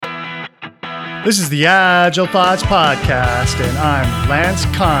This is the Agile Thoughts Podcast, and I'm Lance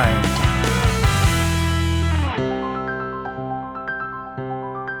Kind.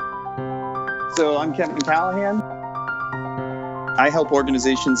 So I'm Kevin Callahan. I help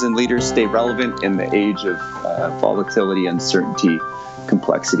organizations and leaders stay relevant in the age of volatility, uncertainty,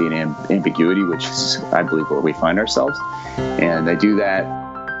 complexity, and ambiguity, which is, I believe, where we find ourselves. And I do that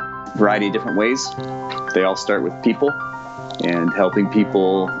a variety of different ways. They all start with people and helping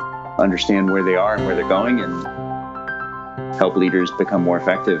people understand where they are and where they're going, and help leaders become more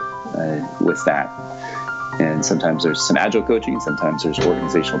effective with that. And sometimes there's some agile coaching, sometimes there's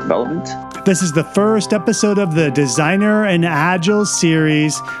organizational development. This is the first episode of the Designer and Agile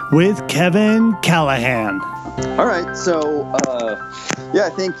series with Kevin Callahan. All right, so I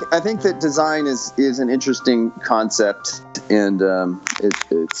think that design is an interesting concept, and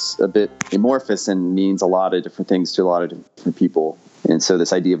it's a bit amorphous and means a lot of different things to a lot of different people. And so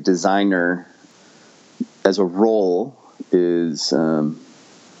this idea of designer as a role is,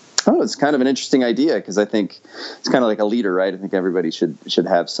 it's kind of an interesting idea, because I think it's kind of like a leader, right? I think everybody should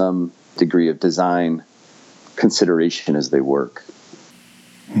have some degree of design consideration as they work.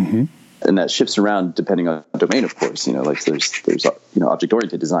 Mm-hmm. And that shifts around depending on domain, of course. Like there's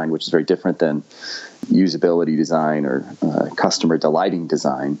object-oriented design, which is very different than usability design or customer delighting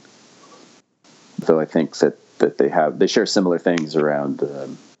design. Though I think that they share similar things around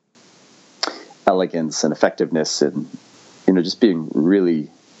elegance and effectiveness, and just being really,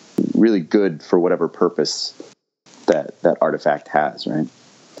 really good for whatever purpose that artifact has, right?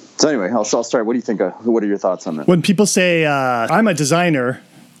 So anyway, I'll start. What do you think? What are your thoughts on that? When people say, I'm a designer,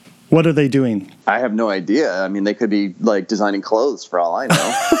 what are they doing? I have no idea. I mean, they could be like designing clothes for all I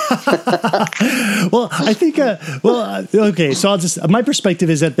know. Well, I think, okay. So my perspective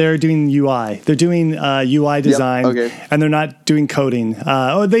is that they're doing UI. They're doing UI design, and they're not doing coding.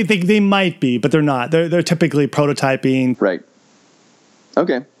 Or they think they might be, but they're not. They're typically prototyping. Right.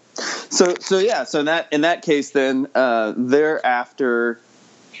 Okay. So in that case, then they're after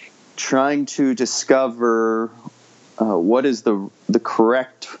trying to discover what is the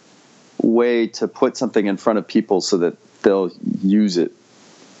correct way to put something in front of people so that they'll use it,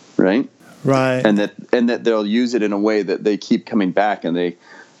 right? Right. And that they'll use it in a way that they keep coming back, and they,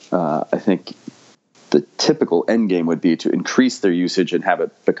 I think, the typical end game would be to increase their usage and have it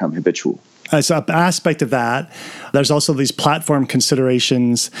become habitual. As an aspect of that, there's also these platform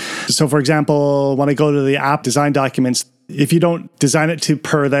considerations. So, for example, when I go to the app design documents, if you don't design it to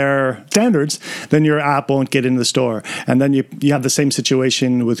per their standards, then your app won't get into the store. And then you have the same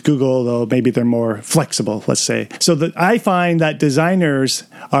situation with Google, though maybe they're more flexible, let's say. So I find that designers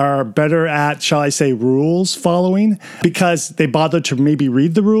are better at, shall I say, rules following, because they bother to maybe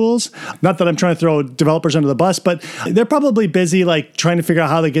read the rules. Not that I'm trying to throw developers under the bus, but they're probably busy like trying to figure out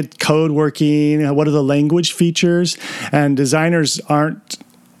how to get code working, what are the language features, and designers aren't,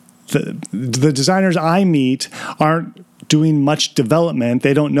 the designers I meet aren't doing much development.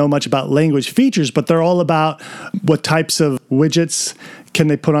 They don't know much about language features, but they're all about what types of widgets can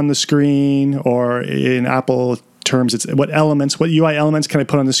they put on the screen, or in Apple terms, it's what UI elements can I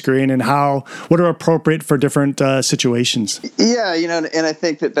put on the screen, and what are appropriate for different situations. Yeah, and I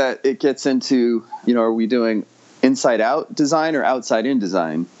think that it gets into, are we doing inside out design or outside in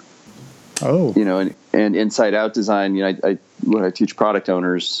design? Oh, and inside out design, when I teach product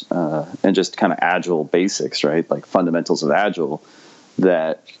owners and just kind of agile basics, right? Like fundamentals of agile,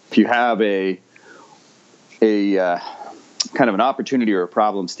 that if you have a kind of an opportunity or a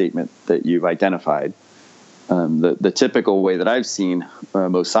problem statement that you've identified, the typical way that I've seen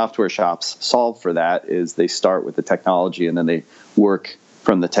most software shops solve for that is they start with the technology, and then they work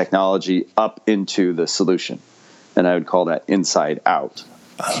from the technology up into the solution. And I would call that inside out.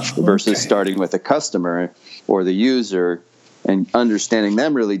 Versus starting with the customer or the user and understanding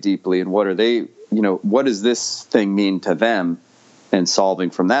them really deeply, and what are they, what does this thing mean to them, and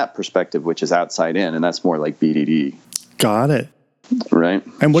solving from that perspective, which is outside in, and that's more like BDD. Got it. Right.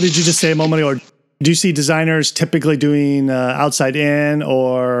 And what did you just say a moment ago? Do you see designers typically doing outside in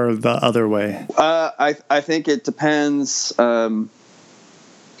or the other way? I think it depends.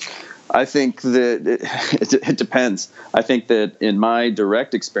 I think that it depends. I think that in my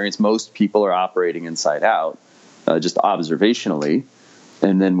direct experience, most people are operating inside out, just observationally.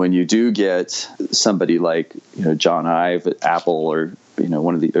 And then when you do get somebody like John Ive at Apple, or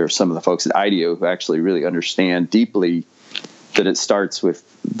or some of the folks at IDEO who actually really understand deeply that it starts with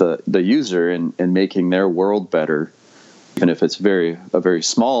the user and making their world better, even if it's a very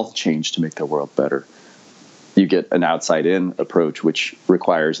small change to make their world better. You get an outside-in approach, which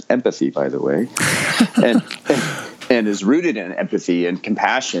requires empathy, by the way. and is rooted in empathy and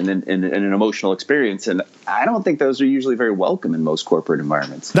compassion and an emotional experience. And I don't think those are usually very welcome in most corporate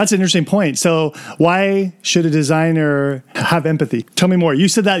environments. That's an interesting point. So why should a designer have empathy? Tell me more. You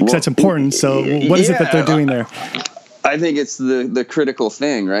said that because that's important. So what is it that they're doing there? I think it's the critical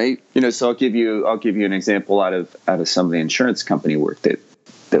thing, right? So I'll give you an example out of some of the insurance company work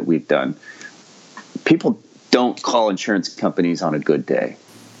that we've done. People don't call insurance companies on a good day.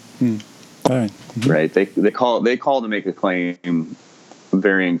 All right. Mm-hmm. Right? They call to make a claim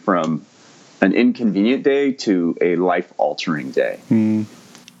varying from an inconvenient day to a life-altering day.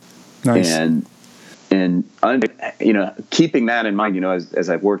 Nice. And keeping that in mind, as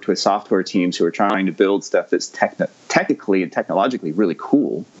I've worked with software teams who are trying to build stuff that's technically and technologically really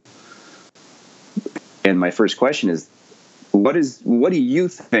cool. And my first question is, what do you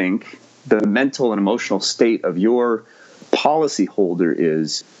think the mental and emotional state of your policyholder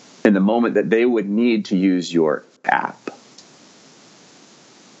is in the moment that they would need to use your app?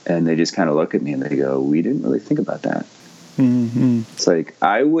 And they just kind of look at me and they go, we didn't really think about that. Mm-hmm. It's like,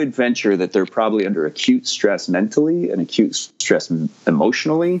 I would venture that they're probably under acute stress mentally and acute stress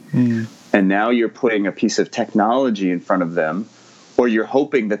emotionally. And now you're putting a piece of technology in front of them, or you're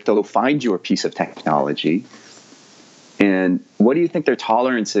hoping that they'll find your piece of technology. And what do you think their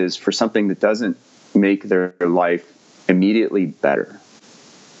tolerance is for something that doesn't make their life immediately better?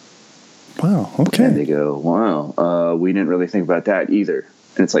 Wow. Okay. And they go, wow, we didn't really think about that either.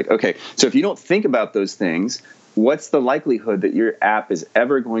 And it's like, okay, so if you don't think about those things, what's the likelihood that your app is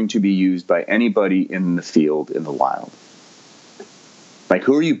ever going to be used by anybody in the field, in the wild? Like,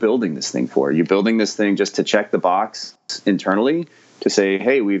 who are you building this thing for? Are you building this thing just to check the box internally to say,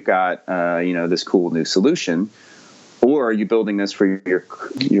 hey, we've got, this cool new solution? Or are you building this for your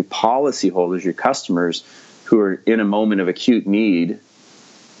policyholders, your customers who are in a moment of acute need,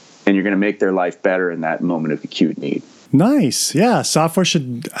 and you're going to make their life better in that moment of acute need? Nice. Yeah. Software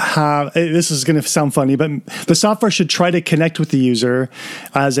should have, this is going to sound funny, but the software should try to connect with the user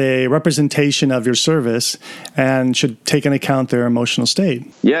as a representation of your service and should take into account their emotional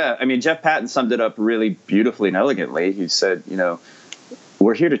state. Yeah. I mean, Jeff Patton summed it up really beautifully and elegantly. He said,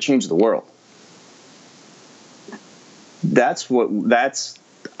 we're here to change the world. That's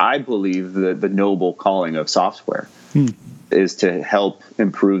I believe, the noble calling of software is to help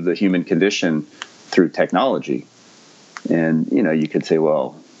improve the human condition through technology. And, you could say,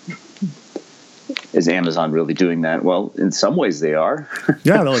 well, is Amazon really doing that? Well, in some ways they are.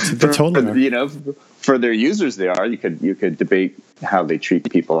 Yeah, no, they're totally. For their users they are. You could debate how they treat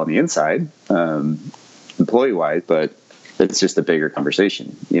people on the inside, employee-wise, but it's just a bigger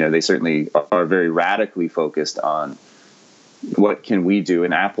conversation. They certainly are very radically focused on what can we do,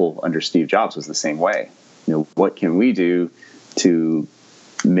 and Apple under Steve Jobs was the same way. What can we do to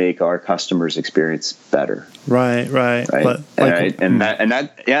make our customers' experience better? Right. But, and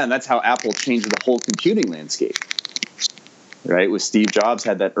that's how Apple changed the whole computing landscape. Right, with Steve Jobs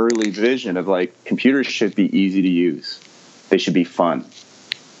had that early vision of like, computers should be easy to use, they should be fun,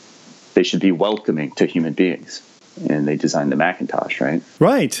 they should be welcoming to human beings. And they designed the Macintosh, right?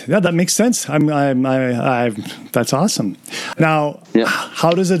 Right. Yeah, that makes sense. That's awesome. Now,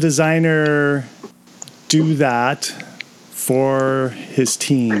 How does a designer do that for his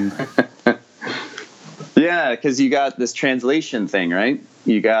team? Yeah, because you got this translation thing, right?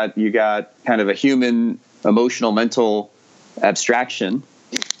 You got kind of a human, emotional, mental abstraction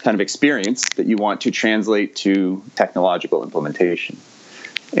kind of experience that you want to translate to technological implementation.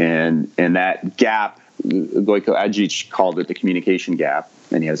 And that gap, Gojko Ajic called it the communication gap,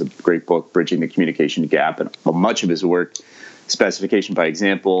 and he has a great book, Bridging the Communication Gap, and much of his work, Specification by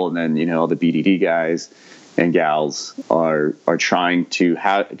Example, and then all the BDD guys and gals are trying to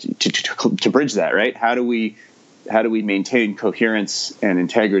bridge that, right? How do we maintain coherence and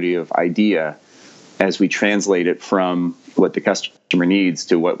integrity of idea as we translate it from what the customer needs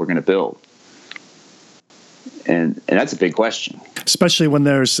to what we're going to build? And that's a big question. Especially when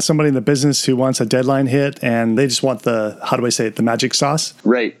there's somebody in the business who wants a deadline hit and they just want the magic sauce.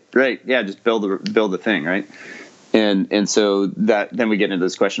 Right. Yeah, just build the thing, right? And so that then we get into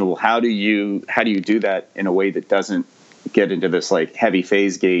this question, well, how do you do that in a way that doesn't get into this like heavy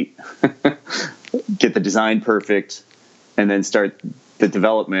phase gate, get the design perfect, and then start the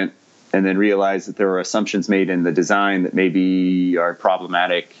development, and then realize that there are assumptions made in the design that maybe are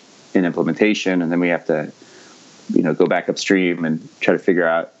problematic in implementation, and then we have to go back upstream and try to figure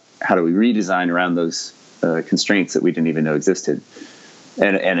out how do we redesign around those constraints that we didn't even know existed.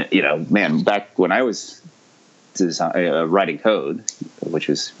 And man, back when I was writing code, which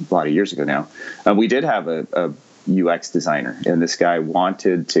was a lot of years ago now, we did have a UX designer, and this guy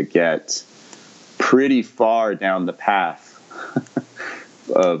wanted to get pretty far down the path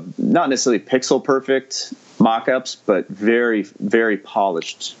of not necessarily pixel perfect mock-ups, but very, very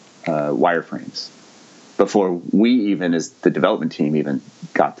polished wireframes before we even, as the development team, even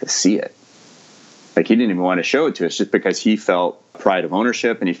got to see it. Like, he didn't even want to show it to us just because he felt pride of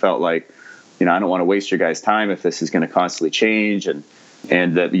ownership, and he felt like, I don't want to waste your guys' time if this is going to constantly change. And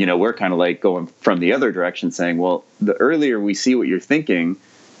that, we're kind of like going from the other direction saying, well, the earlier we see what you're thinking,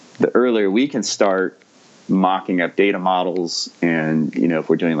 the earlier we can start mocking up data models. And, if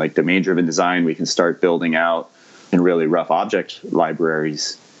we're doing like domain-driven design, we can start building out in really rough object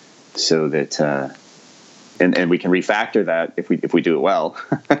libraries so that, and we can refactor that if we do it well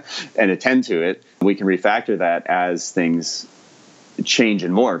and attend to it. We can refactor that as things change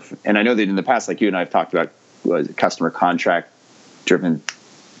and morph. And I know that in the past, like you and I have talked about, was it customer contract driven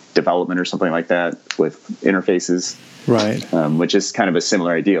development or something like that with interfaces, right? Which is kind of a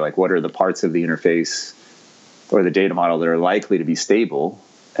similar idea. Like, what are the parts of the interface or the data model that are likely to be stable,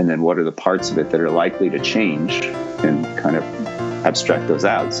 and then what are the parts of it that are likely to change, and kind of abstract those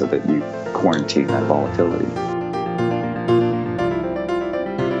out so that you quarantine that volatility.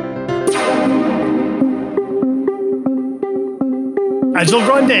 Agile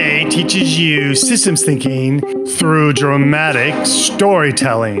Grande teaches you systems thinking through dramatic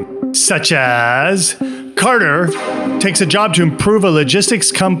storytelling, such as Carter takes a job to improve a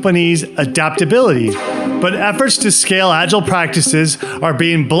logistics company's adaptability, but efforts to scale Agile practices are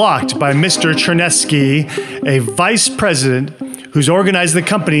being blocked by Mr. Chernesky, a vice president who's organized the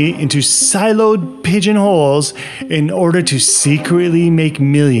company into siloed pigeonholes in order to secretly make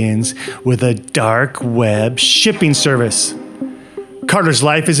millions with a dark web shipping service. Carter's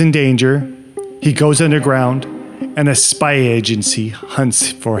life is in danger. He goes underground, and a spy agency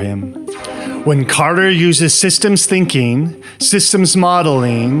hunts for him. When Carter uses systems thinking, systems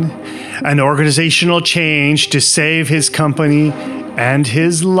modeling, and organizational change to save his company and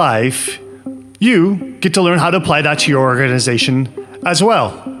his life, you get to learn how to apply that to your organization as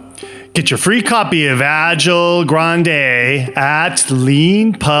well. Get your free copy of Agile Grande at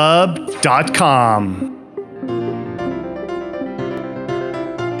leanpub.com.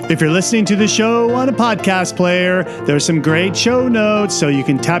 If you're listening to the show on a podcast player, there's some great show notes, so you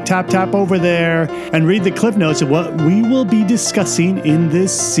can tap over there and read the cliff notes of what we will be discussing in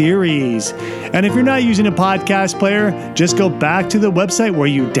this series. And if you're not using a podcast player, just go back to the website where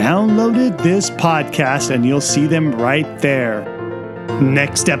you downloaded this podcast and you'll see them right there.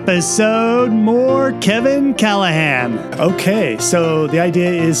 Next episode, more Kevin Callahan. Okay, so the idea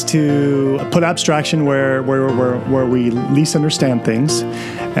is to put abstraction where we least understand things.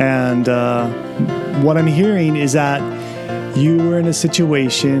 And what I'm hearing is that you were in a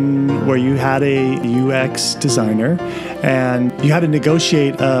situation where you had a UX designer and you had to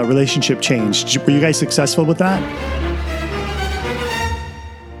negotiate a relationship change. Were you guys successful with that?